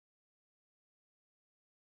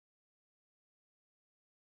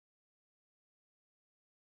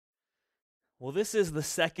Well, this is the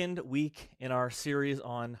second week in our series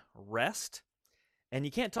on rest. And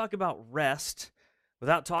you can't talk about rest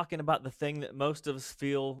without talking about the thing that most of us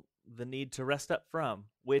feel the need to rest up from,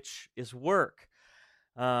 which is work.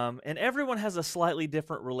 And everyone has a slightly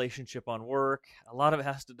different relationship on work. A lot of it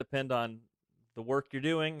has to depend on the work you're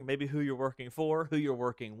doing, maybe who you're working for, who you're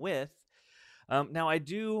working with. Now, I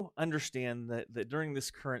do understand that during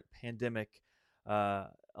this current pandemic,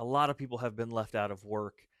 a lot of people have been left out of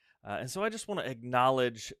work. And so I just want to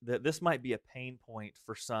acknowledge that this might be a pain point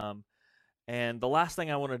for some. And the last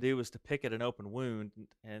thing I want to do is to pick at an open wound.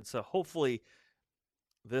 And so hopefully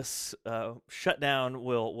this shutdown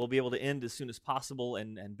will be able to end as soon as possible,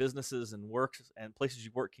 and businesses and works and places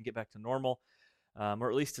you work can get back to normal,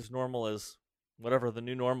 or at least as normal as whatever the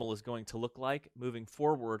new normal is going to look like moving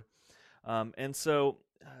forward. And so,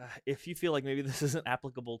 if you feel like maybe this isn't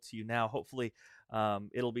applicable to you now, hopefully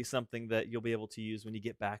it'll be something that you'll be able to use when you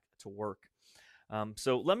get back to work.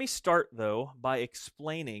 So let me start, though, by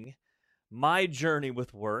explaining my journey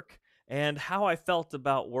with work and how I felt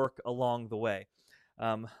about work along the way.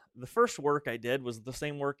 The first work I did was the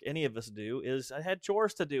same work any of us do, is I had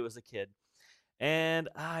chores to do as a kid. And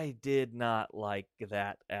I did not like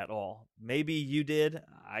that at all. Maybe you did.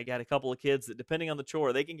 I got a couple of kids that, depending on the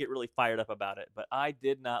chore, they can get really fired up about it. But I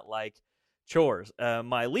did not like chores.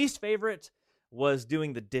 My least favorite was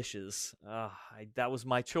doing the dishes. That was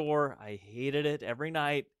my chore. I hated it. Every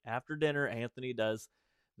night after dinner, Anthony does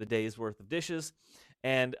the day's worth of dishes.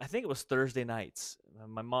 And I think it was Thursday nights.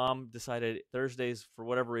 My mom decided Thursdays, for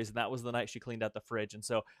whatever reason, that was the night she cleaned out the fridge. And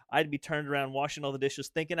so I'd be turned around washing all the dishes,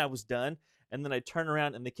 thinking I was done, and then I'd turn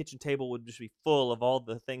around and the kitchen table would just be full of all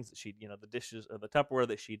the things that she'd, the dishes or the Tupperware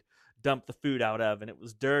that she'd dumped the food out of, and it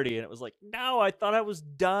was dirty, and it was like, no, I thought I was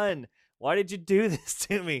done. Why did you do this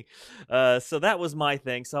to me? So that was my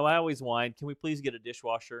thing. So I always whined, can we please get a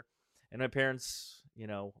dishwasher? And my parents,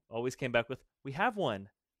 always came back with, we have one.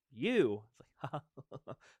 You. It's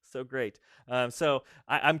like, so great.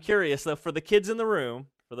 I'm curious, though, for the kids in the room,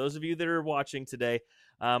 for those of you that are watching today,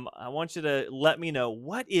 I want you to let me know,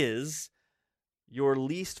 what is your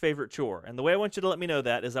least favorite chore? And the way I want you to let me know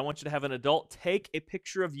that is I want you to have an adult take a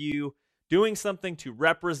picture of you doing something to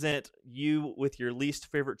represent you with your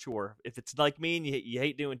least favorite chore. If it's like me and you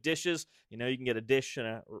hate doing dishes, you can get a dish and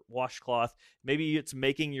a washcloth. Maybe it's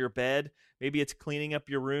making your bed. Maybe it's cleaning up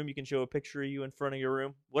your room. You can show a picture of you in front of your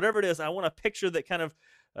room. Whatever it is, I want a picture that kind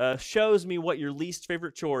of shows me what your least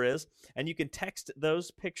favorite chore is. And you can text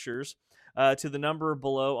those pictures to the number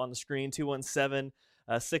below on the screen, 217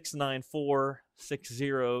 694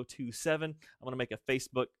 6027. I'm going to make a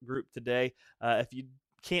Facebook group today. If you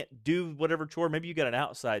can't do whatever chore, maybe you got an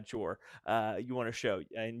outside chore you want to show,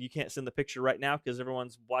 and you can't send the picture right now because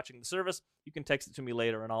everyone's watching the service, you can text it to me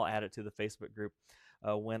later and I'll add it to the Facebook group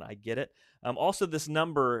when I get it. Also, this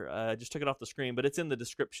number, just took it off the screen, but it's in the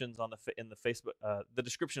descriptions in the Facebook, the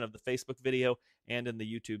description of the Facebook video, and in the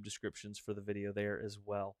YouTube descriptions for the video there as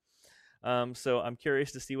well. So I'm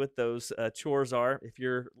curious to see what those chores are. If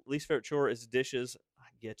your least favorite chore is dishes, I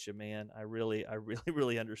get you, man. I really,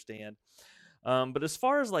 really understand. But as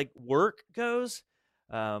far as like work goes,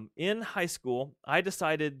 in high school, I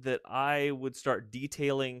decided that I would start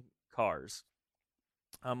detailing cars.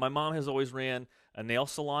 My mom has always ran a nail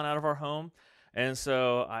salon out of our home, and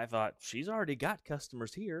so I thought, she's already got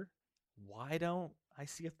customers here. Why don't I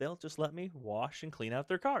see if they'll just let me wash and clean out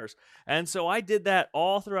their cars? And so I did that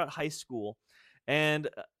all throughout high school. And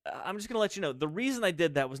I'm just going to let you know, the reason I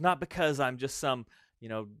did that was not because I'm just some,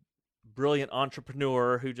 brilliant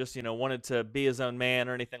entrepreneur who just, wanted to be his own man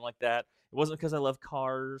or anything like that. It wasn't because I love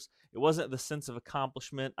cars. It wasn't the sense of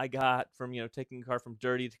accomplishment I got from, taking a car from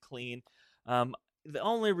dirty to clean. The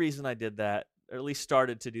only reason I did that, or at least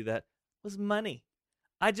started to do that, was money.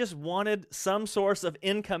 I just wanted some source of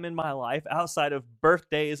income in my life outside of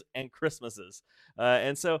birthdays and Christmases.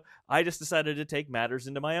 And so I just decided to take matters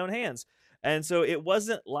into my own hands. And so it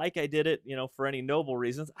wasn't like I did it, for any noble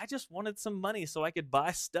reasons. I just wanted some money so I could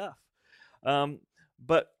buy stuff.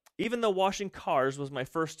 But even though washing cars was my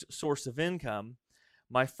first source of income,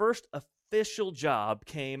 my first official job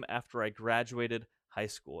came after I graduated high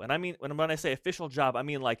school. And I mean, when I say official job, I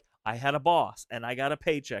mean like I had a boss and I got a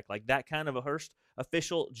paycheck, like that kind of a first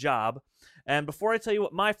official job. And before I tell you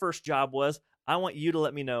what my first job was, I want you to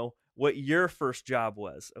let me know what your first job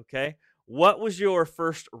was, okay? What was your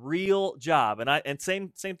first real job? And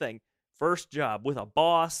same thing. First job with a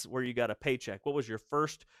boss where you got a paycheck. What was your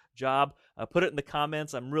first job? Put it in the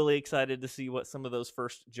comments. I'm really excited to see what some of those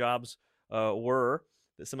first jobs were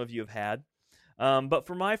that some of you have had. But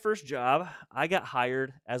for my first job, I got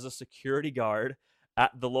hired as a security guard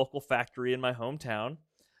at the local factory in my hometown.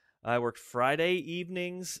 I worked Friday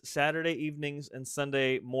evenings, Saturday evenings, and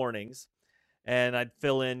Sunday mornings. And I'd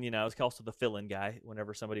fill in, I was also the fill in guy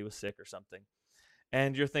whenever somebody was sick or something.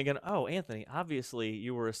 And you're thinking, oh, Anthony, obviously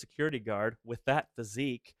you were a security guard with that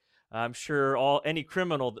physique. I'm sure any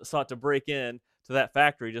criminal that sought to break in to that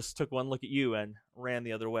factory just took one look at you and ran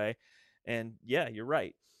the other way. And yeah, you're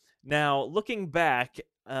right. Now, looking back,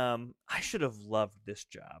 I should have loved this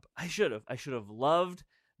job. I should have. I should have loved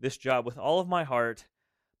this job with all of my heart,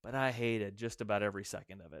 but I hated just about every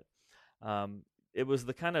second of it. It was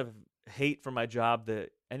the kind of hate for my job that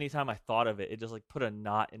anytime I thought of it, it just like put a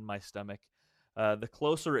knot in my stomach. The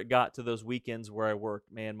closer it got to those weekends where I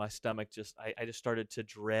worked, man, my stomach I just started to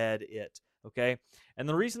dread it. Okay. And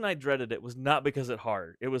the reason I dreaded it was not because it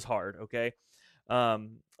was hard. Okay.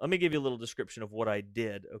 Let me give you a little description of what I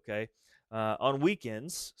did. Okay. On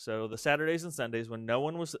weekends, so the Saturdays and Sundays when no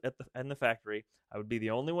one was in the factory, I would be the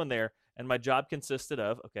only one there. And my job consisted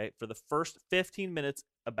of, okay, for the first 15 minutes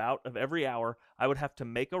about of every hour, I would have to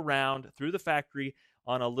make a round through the factory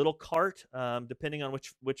on a little cart, depending on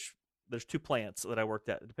which there's two plants that I worked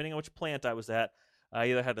at. Depending on which plant I was at, I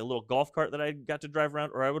either had a little golf cart that I got to drive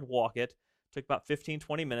around or I would walk it. Took about 15,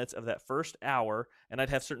 20 minutes of that first hour, and I'd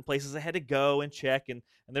have certain places I had to go and check, and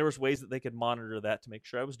there was ways that they could monitor that to make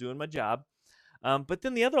sure I was doing my job. But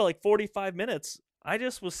then the other, like, 45 minutes, I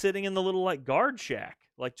just was sitting in the little, like, guard shack,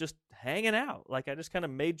 like, just hanging out. Like, I just kind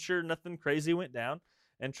of made sure nothing crazy went down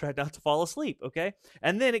and tried not to fall asleep, okay?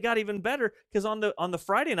 And then it got even better because on the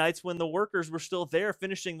Friday nights when the workers were still there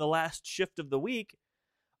finishing the last shift of the week,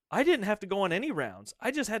 I didn't have to go on any rounds.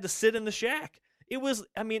 I just had to sit in the shack. It was,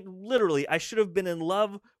 I mean, literally, I should have been in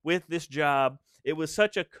love with this job. It was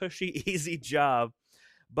such a cushy, easy job.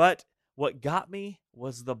 But what got me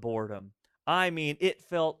was the boredom. I mean, it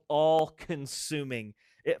felt all consuming.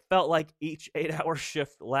 It felt like each 8-hour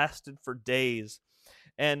shift lasted for days.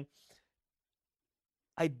 And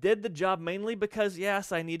I did the job mainly because,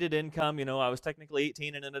 yes, I needed income. I was technically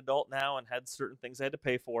 18 and an adult now and had certain things I had to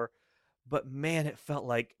pay for. But man, it felt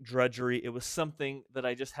like drudgery. It was something that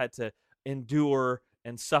I just had to endure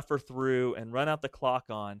and suffer through and run out the clock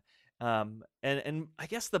on. And I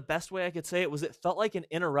guess the best way I could say it was it felt like an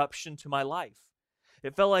interruption to my life.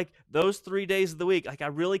 It felt like those 3 days of the week, like I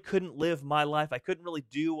really couldn't live my life. I couldn't really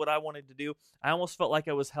do what I wanted to do. I almost felt like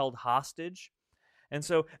I was held hostage. And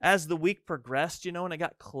so as the week progressed, and I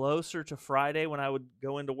got closer to Friday when I would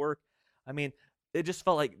go into work, I mean, it just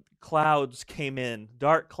felt like clouds came in.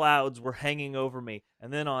 Dark clouds were hanging over me.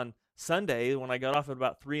 And then on Sunday, when I got off at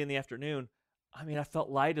about 3 in the afternoon, I mean, I felt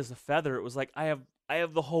light as a feather. It was like I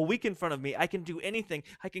have the whole week in front of me. I can do anything.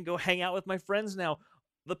 I can go hang out with my friends now.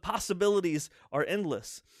 The possibilities are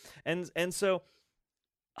endless. And so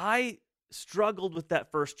I struggled with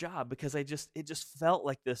that first job because it just felt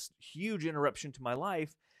like this huge interruption to my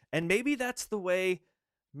life. And maybe that's the way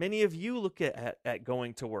many of you look at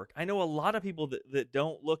going to work. I know a lot of people that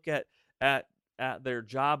don't look at their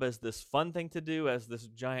job as this fun thing to do, as this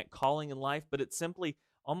giant calling in life, but it's simply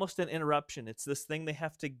almost an interruption. It's this thing they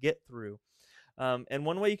have to get through. And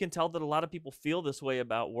one way you can tell that a lot of people feel this way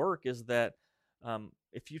about work is that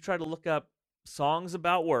if you try to look up songs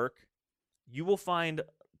about work, you will find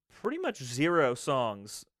pretty much zero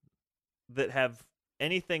songs that have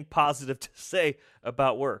anything positive to say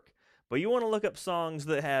about work. But you want to look up songs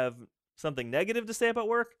that have something negative to say about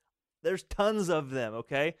work? There's tons of them,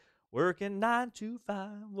 okay? Working 9 to 5,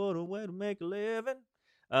 what a way to make a living.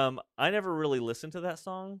 I never really listened to that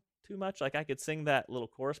song too much. Like I could sing that little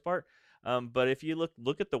chorus part. But if you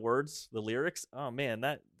look at the words, the lyrics, oh man,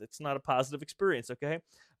 that's not a positive experience, okay?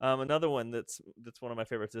 Another one that's one of my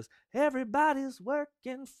favorites is everybody's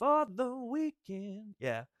working for the weekend.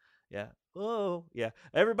 Yeah. Yeah. Oh, yeah.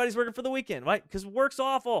 Everybody's working for the weekend, right? Because work's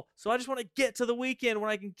awful. So I just want to get to the weekend when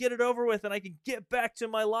I can get it over with and I can get back to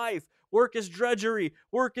my life. Work is drudgery.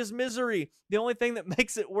 Work is misery. The only thing that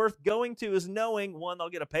makes it worth going to is knowing, one, I'll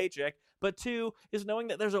get a paycheck, but two, is knowing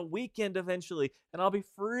that there's a weekend eventually and I'll be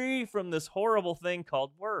free from this horrible thing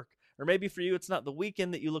called work. Or maybe for you, it's not the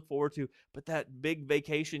weekend that you look forward to, but that big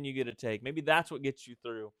vacation you get to take. Maybe that's what gets you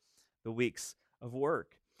through the weeks of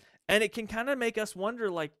work. And it can kind of make us wonder,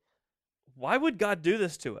 like, why would God do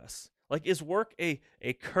this to us? Like, is work a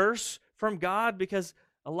curse from God? Because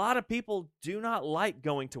a lot of people do not like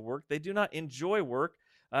going to work. They do not enjoy work.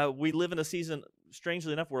 We live in a season,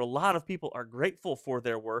 strangely enough, where a lot of people are grateful for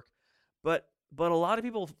their work, but a lot of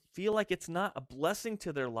people feel like it's not a blessing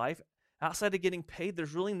to their life. Outside of getting paid,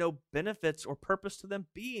 there's really no benefits or purpose to them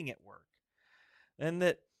being at work. And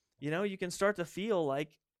that, you can start to feel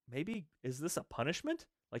like, maybe, is this a punishment?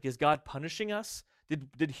 Like, is God punishing us?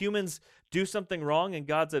 Did humans do something wrong and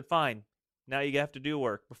God said, fine, now you have to do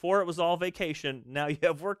work. Before it was all vacation, now you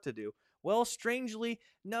have work to do. Well, strangely,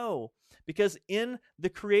 no, because in the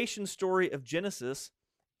creation story of Genesis,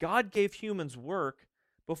 God gave humans work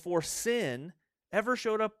before sin ever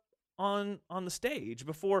showed up on the stage,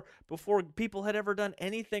 before people had ever done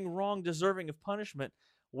anything wrong deserving of punishment.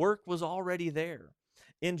 Work was already there.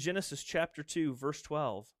 In Genesis chapter 2, verse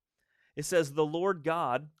 12, it says, "The Lord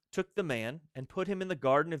God took the man and put him in the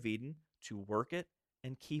Garden of Eden to work it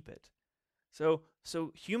and keep it." So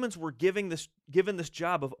humans were given this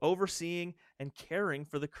job of overseeing and caring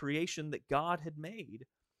for the creation that God had made.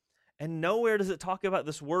 And nowhere does it talk about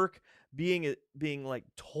this work being like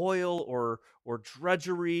toil or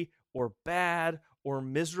drudgery or bad or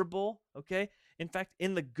miserable, okay? In fact,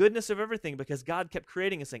 in the goodness of everything, because God kept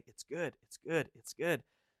creating and saying, it's good, it's good, it's good.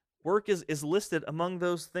 Work is listed among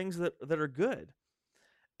those things that are good.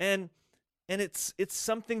 And it's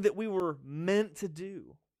something that we were meant to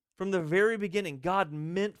do. From the very beginning, God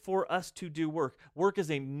meant for us to do work. Work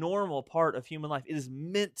is a normal part of human life. It is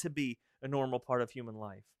meant to be a normal part of human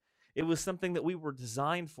life. It was something that we were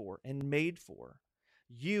designed for and made for.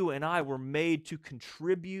 You and I were made to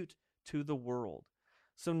contribute to the world.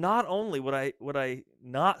 So not only would I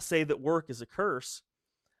not say that work is a curse,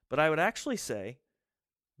 but I would actually say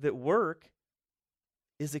that work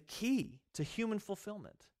is a key to human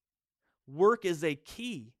fulfillment. Work is a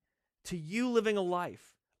key to you living a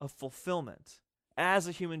life of fulfillment as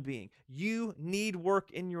a human being. You need work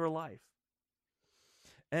in your life.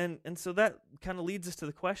 And so that kind of leads us to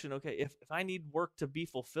the question, okay, if I need work to be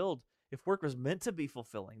fulfilled, if work was meant to be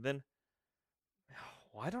fulfilling, then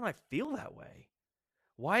why don't I feel that way?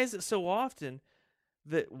 Why is it so often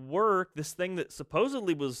that work, this thing that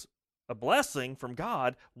supposedly was a blessing from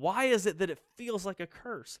God, why is it that it feels like a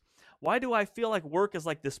curse? Why do I feel like work is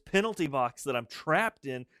like this penalty box that I'm trapped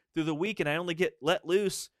in through the week, and I only get let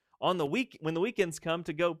loose on the week when the weekends come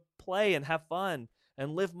to go play and have fun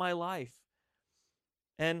and live my life?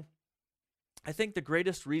 And I think the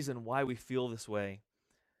greatest reason why we feel this way,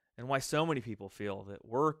 and why so many people feel that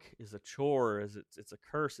work is a chore, it's a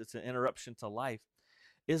curse, it's an interruption to life,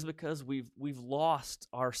 is because we've lost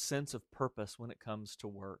our sense of purpose when it comes to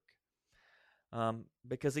work.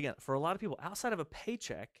 Because again, for a lot of people, outside of a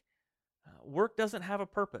paycheck, work doesn't have a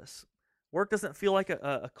purpose. Work doesn't feel like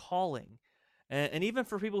a calling. And even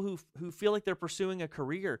for people who feel like they're pursuing a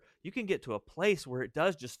career, you can get to a place where it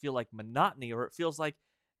does just feel like monotony, or it feels like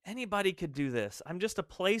anybody could do this. I'm just a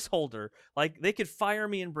placeholder. Like they could fire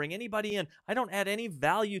me and bring anybody in. I don't add any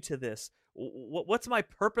value to this. What's my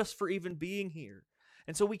purpose for even being here?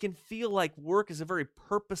 And so we can feel like work is a very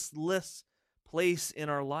purposeless place in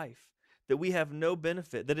our life, that we have no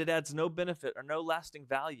benefit, that it adds no benefit or no lasting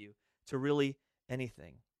value to really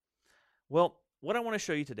anything. Well, what I want to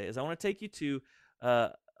show you today is I want to take you to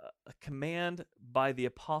a command by the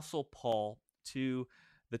Apostle Paul to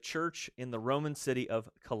the church in the Roman city of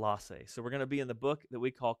Colossae. So we're going to be in the book that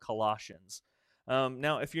we call Colossians.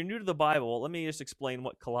 Now, if you're new to the Bible, let me just explain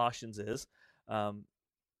what Colossians is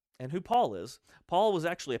and who Paul is. Paul was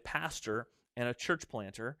actually a pastor and a church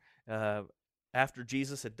planter after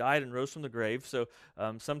Jesus had died and rose from the grave. So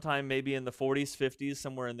sometime maybe in the 40s, 50s,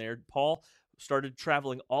 somewhere in there, Paul started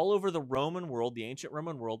traveling all over the Roman world, the ancient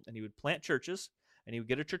Roman world, and he would plant churches, and he would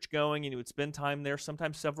get a church going, and he would spend time there,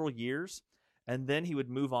 sometimes several years, and then he would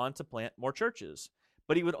move on to plant more churches.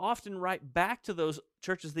 But he would often write back to those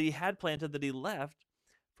churches that he had planted that he left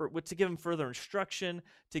to give them further instruction,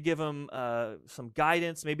 to give them some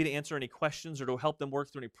guidance, maybe to answer any questions or to help them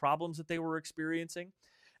work through any problems that they were experiencing.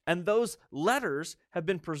 And those letters have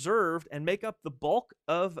been preserved and make up the bulk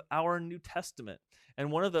of our New Testament.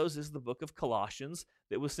 And one of those is the book of Colossians,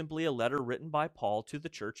 that was simply a letter written by Paul to the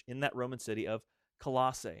church in that Roman city of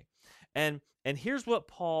Colossae. And here's what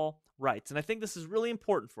Paul writes, and I think this is really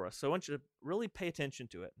important for us, so I want you to really pay attention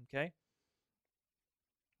to it, okay?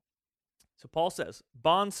 So Paul says,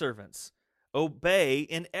 "Bondservants, obey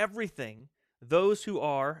in everything those who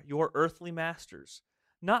are your earthly masters,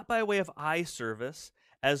 not by way of eye service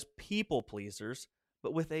as people pleasers,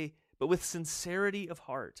 but with sincerity of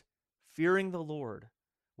heart, fearing the Lord.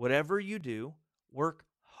 Whatever you do, work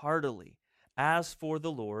heartily, as for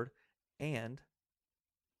the Lord and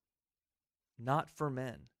not for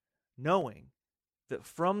men, knowing that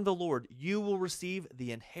from the Lord you will receive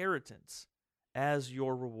the inheritance as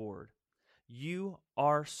your reward. You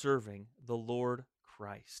are serving the Lord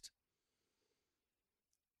Christ."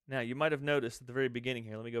 Now, you might have noticed at the very beginning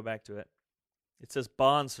here, let me go back to it. It says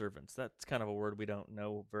bondservants. That's kind of a word we don't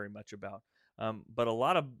know very much about. But a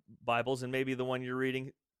lot of Bibles, and maybe the one you're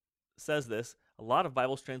reading says this, a lot of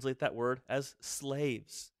Bibles translate that word as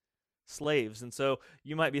slaves. slaves. And so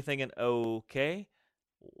you might be thinking, okay,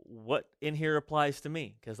 what in here applies to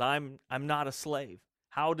me? Because I'm not a slave.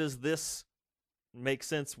 How does this make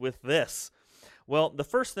sense with this? Well, the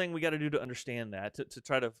first thing we got to do to understand that, to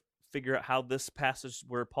try to figure out how this passage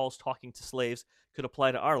where Paul's talking to slaves could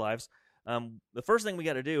apply to our lives, the first thing we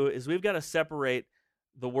got to do is we've got to separate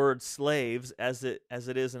the word slaves as it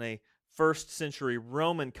is in a first century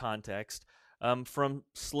Roman context from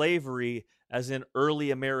slavery as in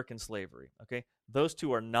early American slavery. Okay, those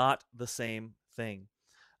two are not the same thing.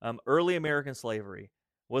 Early American slavery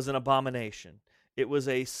was an abomination. It was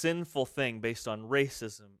a sinful thing based on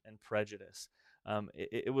racism and prejudice.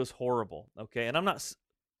 It was horrible. Okay, and I'm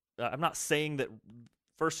not saying that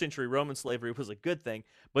first century Roman slavery was a good thing,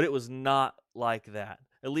 but it was not like that.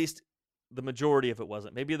 At least the majority of it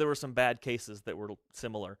wasn't. Maybe there were some bad cases that were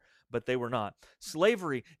similar, but they were not.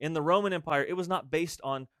 Slavery in the Roman Empire, it was not based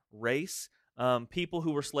on race. People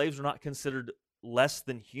who were slaves were not considered less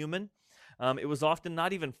than human. It was often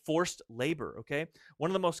not even forced labor, okay? One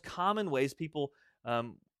of the most common ways people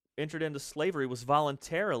entered into slavery was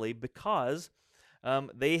voluntarily because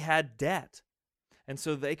they had debt. And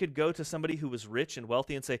so they could go to somebody who was rich and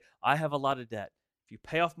wealthy and say, I have a lot of debt. If you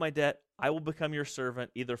pay off my debt, I will become your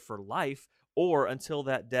servant either for life or until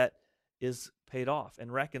that debt is paid off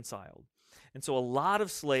and reconciled. And so a lot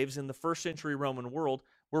of slaves in the first century Roman world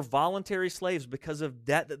were voluntary slaves because of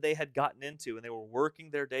debt that they had gotten into, and they were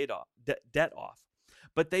working their debt off.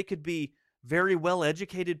 But they could be very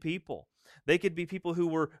well-educated people. They could be people who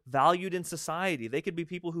were valued in society. They could be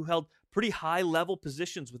people who held pretty high-level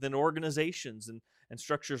positions within organizations and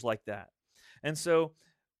structures like that. And so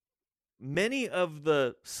many of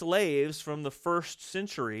the slaves from the first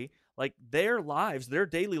century, like their lives, their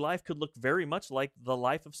daily life could look very much like the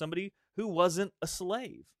life of somebody who wasn't a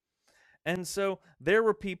slave. And so they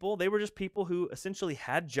were just people who essentially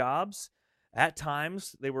had jobs. At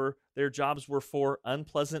times, their jobs were for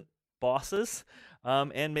unpleasant bosses,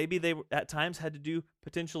 and maybe they at times had to do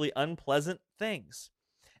potentially unpleasant things.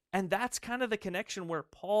 And that's kind of the connection where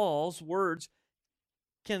Paul's words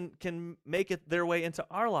can make it their way into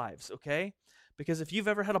our lives, okay? Because if you've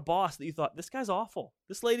ever had a boss that you thought, this guy's awful,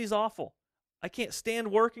 this lady's awful, I can't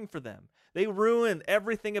stand working for them, they ruin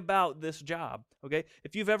everything about this job, okay?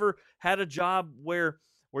 If you've ever had a job where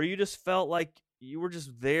you just felt like you were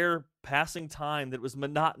just there passing time, that was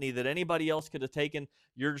monotony, that anybody else could have taken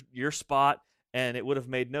your spot and it would have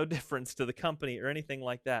made no difference to the company or anything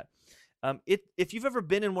like that. If you've ever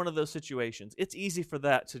been in one of those situations, it's easy for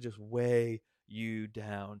that to just weigh you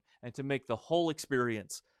down and to make the whole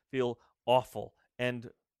experience feel awful and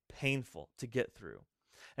painful to get through.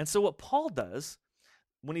 And so what Paul does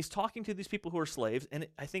when he's talking to these people who are slaves, and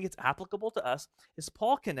I think it's applicable to us, is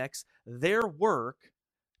Paul connects their work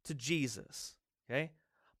to Jesus. Okay?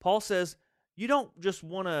 Paul says, you don't just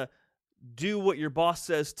want to do what your boss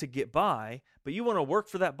says to get by, but you want to work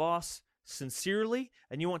for that boss sincerely,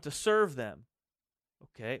 and you want to serve them.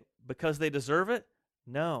 Okay? Because they deserve it?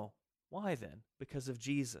 No. Why then? Because of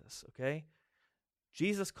Jesus, okay?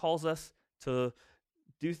 Jesus calls us to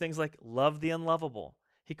do things like love the unlovable.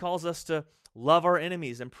 He calls us to love our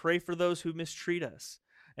enemies and pray for those who mistreat us.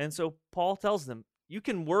 And so Paul tells them, you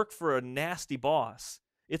can work for a nasty boss.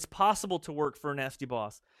 It's possible to work for a nasty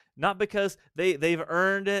boss. Not because they've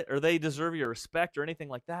earned it or they deserve your respect or anything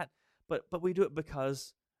like that, but we do it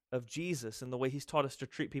because of Jesus and the way he's taught us to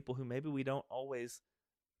treat people who maybe we don't always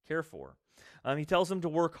care for. He tells them to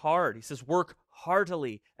work hard. He says, work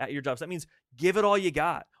heartily at your jobs. That means give it all you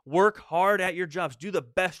got. Work hard at your jobs. Do the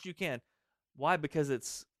best you can. Why? Because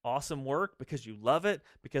it's awesome work? Because you love it?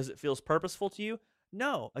 Because it feels purposeful to you?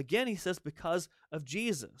 No. Again, he says because of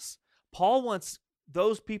Jesus. Paul wants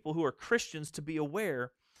those people who are Christians to be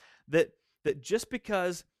aware that just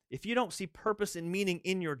because if you don't see purpose and meaning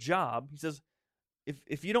in your job, he says,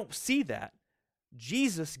 if you don't see that,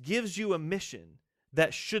 Jesus gives you a mission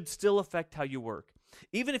that should still affect how you work.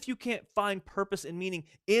 Even if you can't find purpose and meaning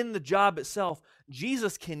in the job itself,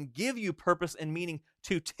 Jesus can give you purpose and meaning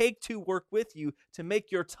to take to work with you to make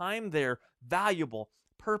your time there valuable,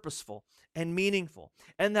 purposeful, and meaningful.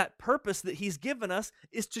 And that purpose that he's given us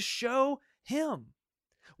is to show him.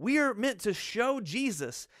 We are meant to show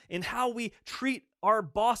Jesus in how we treat our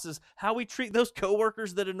bosses, how we treat those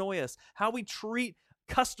coworkers that annoy us, how we treat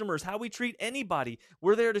customers, how we treat anybody.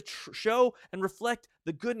 We're there to show and reflect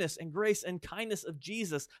the goodness and grace and kindness of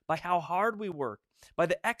Jesus by how hard we work, by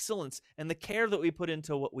the excellence and the care that we put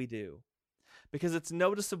into what we do. Because it's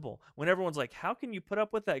noticeable when everyone's like, how can you put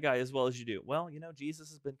up with that guy as well as you do? Well, Jesus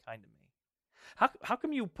has been kind to me. How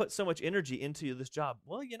come you put so much energy into this job?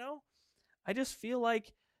 Well, I just feel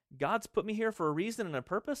like God's put me here for a reason and a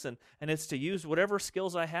purpose, and it's to use whatever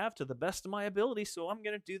skills I have to the best of my ability, so I'm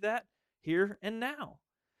going to do that here and now.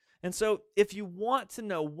 And so if you want to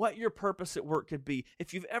know what your purpose at work could be,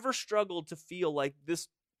 if you've ever struggled to feel like this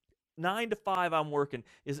 9 to 5 I'm working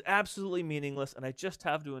is absolutely meaningless and I just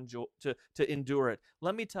have to endure it,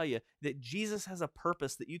 let me tell you that Jesus has a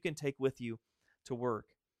purpose that you can take with you to work.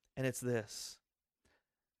 And it's this: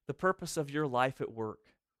 the purpose of your life at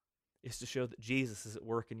work is to show that Jesus is at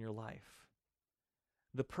work in your life.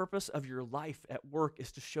 The purpose of your life at work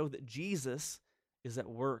is to show that Jesus is at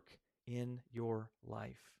work in your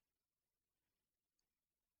life.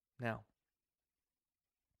 Now,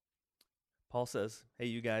 Paul says, hey,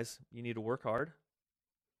 you guys, you need to work hard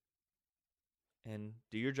and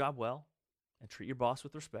do your job well and treat your boss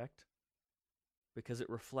with respect because it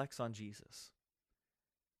reflects on Jesus.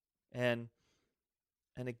 And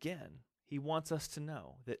again, he wants us to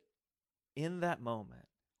know that in that moment,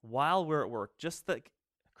 while we're at work, just like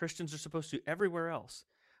Christians are supposed to everywhere else,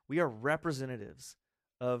 we are representatives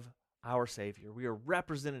of our Savior. We are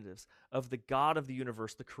representatives of the God of the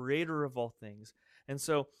universe, the creator of all things. And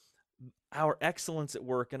so our excellence at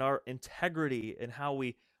work and our integrity and how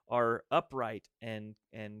we are upright and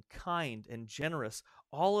kind and generous,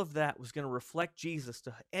 all of that was going to reflect Jesus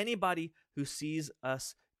to anybody who sees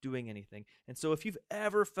us doing anything. And so if you've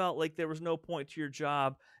ever felt like there was no point to your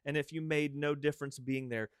job and if you made no difference being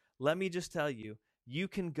there, let me just tell you, you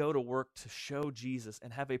can go to work to show Jesus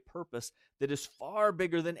and have a purpose that is far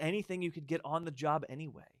bigger than anything you could get on the job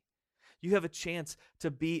anyway. You have a chance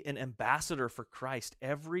to be an ambassador for Christ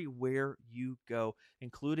everywhere you go,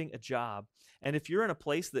 including a job. And if you're in a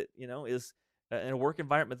place that, is in a work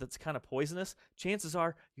environment that's kind of poisonous, chances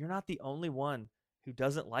are you're not the only one who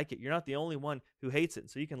doesn't like it. You're not the only one who hates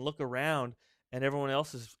it. So you can look around and everyone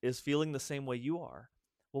else is feeling the same way you are.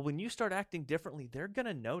 Well, when you start acting differently, they're going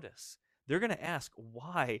to notice. They're going to ask,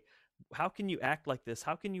 why? How can you act like this?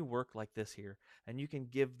 How can you work like this here? And you can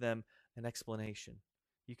give them an explanation.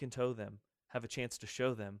 You can tell them, have a chance to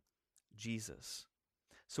show them Jesus.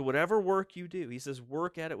 So whatever work you do, he says,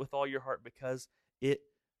 work at it with all your heart because it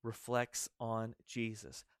reflects on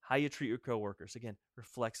Jesus. How you treat your coworkers, again,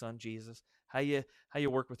 reflects on Jesus. How you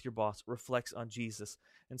work with your boss reflects on Jesus.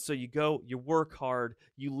 And so you go, you work hard,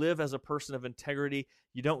 you live as a person of integrity,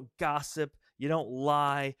 you don't gossip, you don't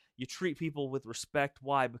lie, you treat people with respect.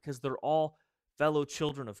 Why? Because they're all fellow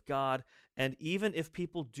children of God. And even if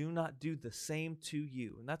people do not do the same to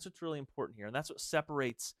you, and that's what's really important here, and that's what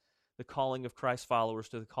separates the calling of Christ followers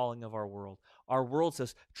to the calling of our world. Our world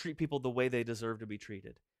says, treat people the way they deserve to be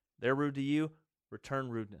treated. They're rude to you, return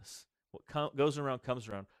rudeness. What goes around comes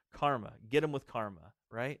around. Karma, get them with karma,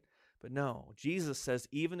 right? But no, Jesus says,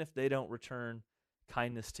 even if they don't return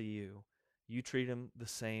kindness to you, you treat them the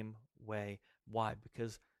same way. Why?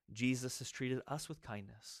 Because Jesus has treated us with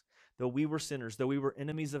kindness. Though we were sinners, though we were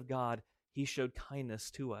enemies of God, he showed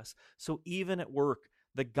kindness to us. So even at work,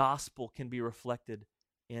 the gospel can be reflected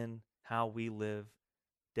in how we live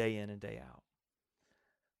day in and day out.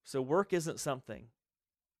 So work isn't something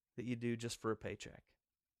that you do just for a paycheck.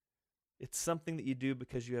 It's something that you do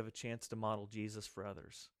because you have a chance to model Jesus for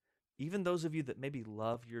others. Even those of you that maybe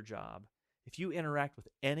love your job, if you interact with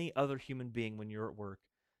any other human being when you're at work,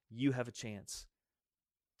 you have a chance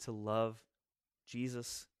to love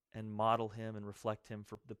Jesus and model him and reflect him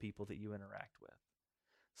for the people that you interact with.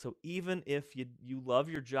 So even if you love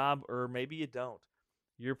your job or maybe you don't,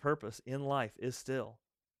 your purpose in life is still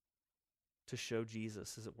to show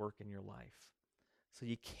Jesus is at work in your life. So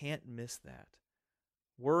you can't miss that.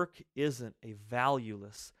 Work isn't a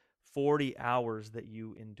valueless 40 hours that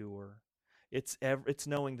you endure. It's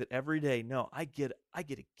knowing that every day, no, I get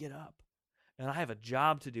to get up. And I have a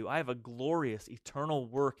job to do. I have a glorious, eternal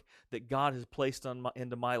work that God has placed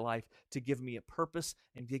into my life to give me a purpose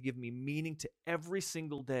and to give me meaning to every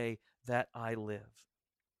single day that I live.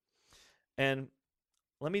 And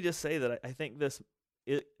let me just say that I think this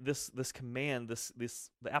command, the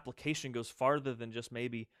application goes farther than just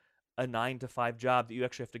maybe a 9 to 5 job that you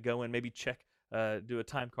actually have to go in, maybe check, do a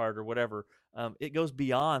time card or whatever. It goes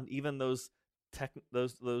beyond even those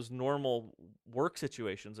normal work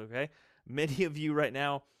situations. Okay. Many of you right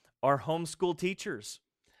now are homeschool teachers.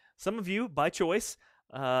 Some of you by choice,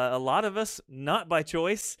 a lot of us not by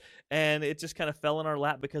choice, and it just kind of fell in our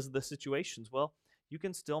lap because of the situations. Well, you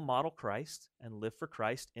can still model Christ and live for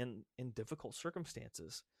Christ in difficult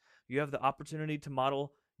circumstances. You have the opportunity to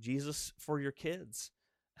model Jesus for your kids.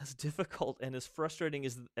 As difficult and as frustrating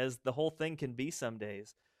as the whole thing can be some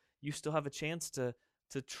days, you still have a chance to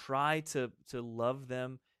try to love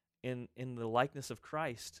them in the likeness of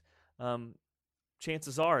Christ.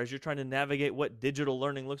 chances are, as you're trying to navigate what digital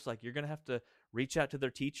learning looks like, you're going to have to reach out to their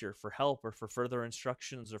teacher for help or for further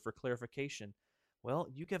instructions or for clarification. Well,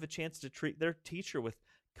 you have a chance to treat their teacher with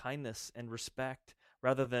kindness and respect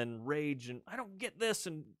rather than rage and I don't get this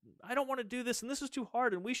and I don't want to do this and this is too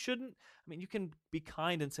hard and we shouldn't. I mean, you can be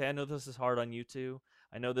kind and say, I know this is hard on you too.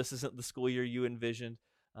 I know this isn't the school year you envisioned,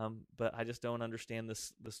 but I just don't understand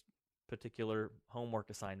this particular homework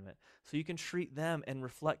assignment. So you can treat them and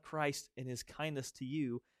reflect Christ in his kindness to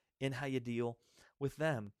you in how you deal with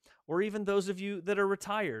them. Or even those of you that are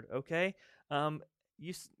retired, okay?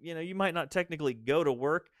 You might not technically go to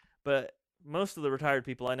work, but most of the retired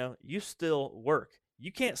people I know, you still work.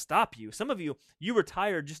 You can't stop you. Some of you, you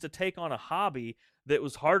retired just to take on a hobby that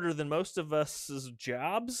was harder than most of us'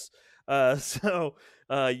 jobs.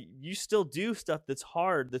 You still do stuff that's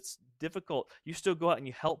hard, that's difficult. You still go out and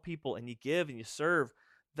you help people and you give and you serve.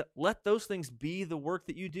 Let those things be the work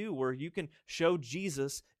that you do, where you can show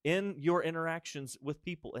Jesus in your interactions with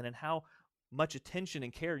people and in how much attention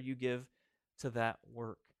and care you give to that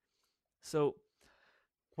work. So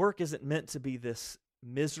work isn't meant to be this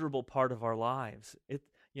miserable part of our lives.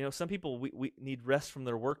 Some people we need rest from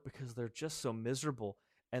their work because they're just so miserable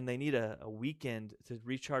and they need a weekend to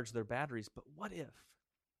recharge their batteries. But what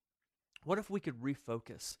if we could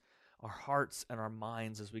refocus our hearts and our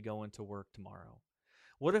minds as we go into work tomorrow?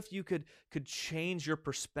 What if you could change your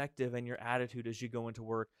perspective and your attitude as you go into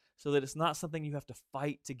work so that it's not something you have to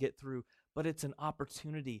fight to get through, but it's an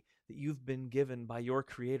opportunity that you've been given by your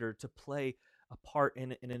Creator to play a part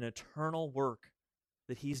in an eternal work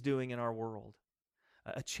that he's doing in our world.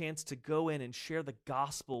 A chance to go in and share the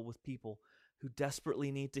gospel with people who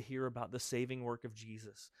desperately need to hear about the saving work of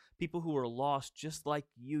Jesus. People who are lost just like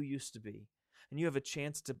you used to be. And you have a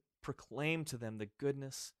chance to proclaim to them the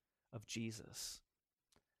goodness of Jesus.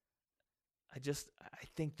 I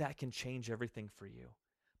think that can change everything for you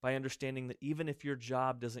by understanding that even if your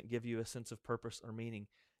job doesn't give you a sense of purpose or meaning,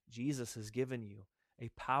 Jesus has given you a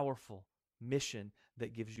powerful mission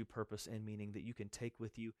that gives you purpose and meaning that you can take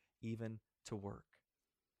with you even to work.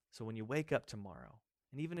 So when you wake up tomorrow,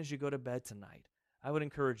 and even as you go to bed tonight, I would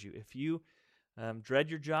encourage you, if you dread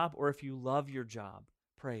your job or if you love your job,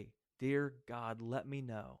 pray, dear God, let me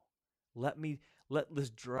know. Let this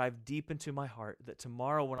drive deep into my heart that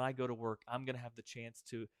tomorrow when I go to work, I'm going to have the chance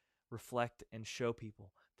to reflect and show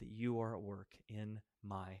people that you are at work in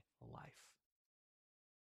my life.